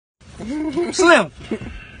Slim.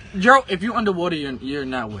 If you're underwater, you're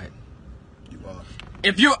not wet. You are.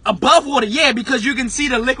 If you're above water, yeah, because you can see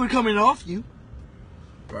the liquid coming off you.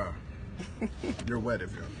 Bro, you're wet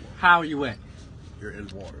if you're in water. How are you wet? You're in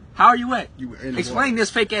water. How are you wet? You in Explain water. this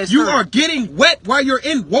fake ass. You term. are getting wet while you're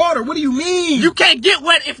in water. What do you mean? You can't get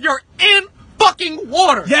wet if you're in fucking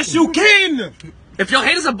water. Yes, you can. If your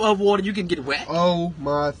head is above water, you can get wet. Oh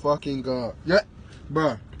my fucking god. Yeah,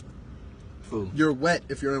 bro. Fool. You're wet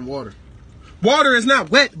if you're in water. Water is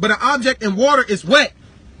not wet, but an object in water is wet.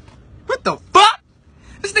 What the fuck?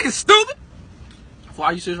 This nigga's stupid. Fool,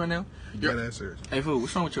 are you serious right now? Dead ass serious. Hey, fool,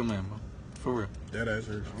 what's wrong with your man, bro? For real. Dead ass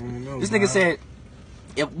serious. I don't know. This nigga said,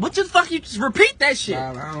 what the fuck? You just repeat that shit.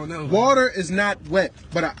 I don't know. Water is not wet,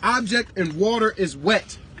 but an object in water is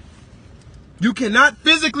wet. You cannot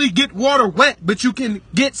physically get water wet, but you can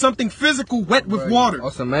get something physical wet with water. Oh,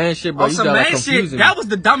 some man shit, bro. Oh, some man shit. That was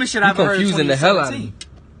the dumbest shit I've ever heard. Confusing the hell out of me.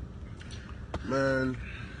 Man,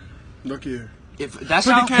 look here. If that's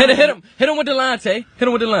how hit him with the line, Tay. Hit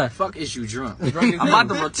him with the line. Fuck is you drunk? I'm about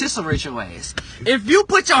to rotisserate your ass. If you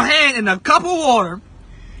put your hand in a cup of water,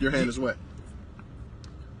 your hand is wet.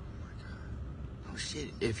 Oh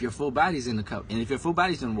shit! If your full body's in the cup, and if your full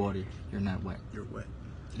body's in water, you're not wet. You're wet.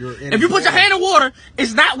 You're in if you put your hand in water,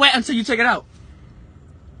 it's not wet until you take it out.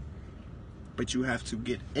 But you have to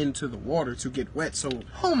get into the water to get wet. So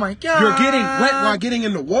oh my god, you're getting wet while getting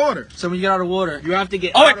in the water. So when you get out of water, you have to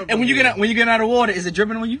get. Oh, and when you get out of water, is it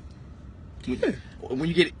dripping on you? Yeah.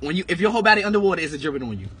 If your whole body underwater, is it dripping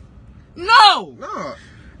on you? No. No.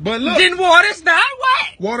 But look, then water's not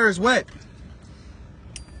wet. Water is wet.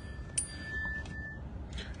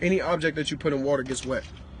 Any object that you put in water gets wet.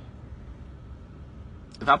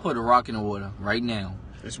 If I put a rock in the water right now,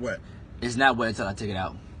 it's wet. It's not wet until I take it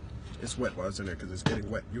out. It's wet while it's in there because it's getting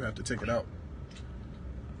wet. You have to take it out.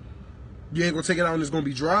 You ain't gonna take it out and it's gonna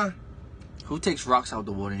be dry. Who takes rocks out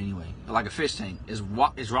the water anyway? Like a fish tank. Is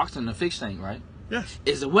rocks in the fish tank, right? Yes.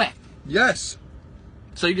 Is it wet? Yes.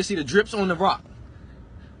 So you can see the drips on the rock.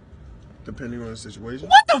 Depending on the situation.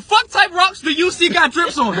 What the fuck type rocks do you see got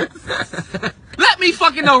drips on it? Let me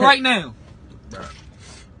fucking know right now.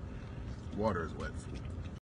 Water is wet.